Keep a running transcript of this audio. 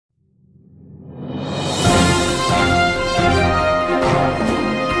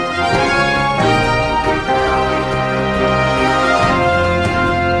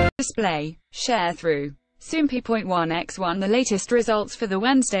display. Sharethrough. Soompi.1x1. The latest results for the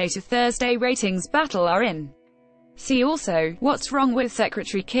Wednesday to Thursday ratings battle are in. See also, What's Wrong with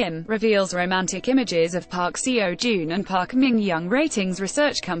Secretary Kim, reveals romantic images of Park Seo-joon and Park Min-young. Ratings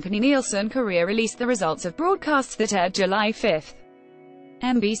research company Nielsen Korea released the results of broadcasts that aired July 5.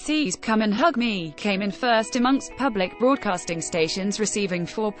 MBC's Come and Hug Me came in first amongst public broadcasting stations, receiving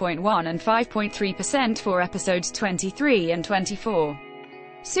 4.1 and 5.3% for episodes 23 and 24.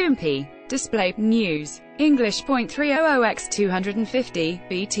 Soompi. Display. News. English. 300x250,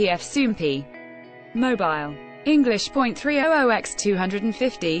 BTF Soompi. Mobile. English.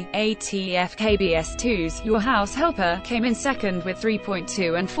 300x250, ATF KBS2's Your House Helper came in second with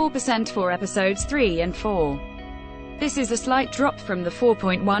 3.2 and 4% for episodes 3 and 4. This is a slight drop from the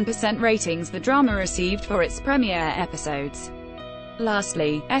 4.1% ratings the drama received for its premiere episodes.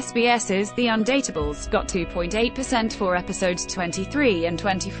 Lastly, SBS's The Undateables got 2.8% for episodes 23 and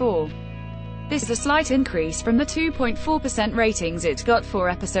 24. This is a slight increase from the 2.4% ratings it got for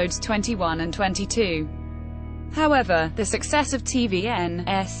episodes 21 and 22. However, the success of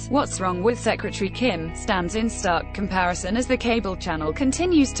TVN's What's Wrong with Secretary Kim stands in stark comparison as the cable channel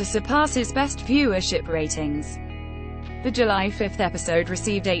continues to surpass its best viewership ratings. The July 5 episode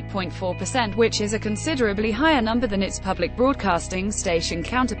received 8.4%, which is a considerably higher number than its public broadcasting station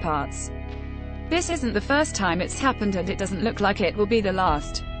counterparts. This isn't the first time it's happened, and it doesn't look like it will be the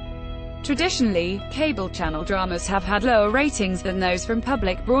last. Traditionally, cable channel dramas have had lower ratings than those from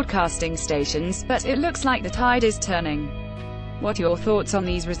public broadcasting stations, but it looks like the tide is turning. What are your thoughts on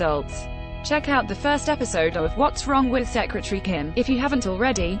these results? Check out the first episode of What's Wrong with Secretary Kim if you haven't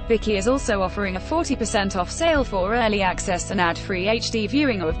already. Viki is also offering a 40% off sale for early access and ad-free HD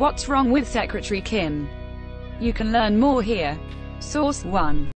viewing of What's Wrong with Secretary Kim. You can learn more here. Source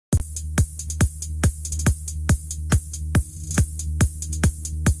 1.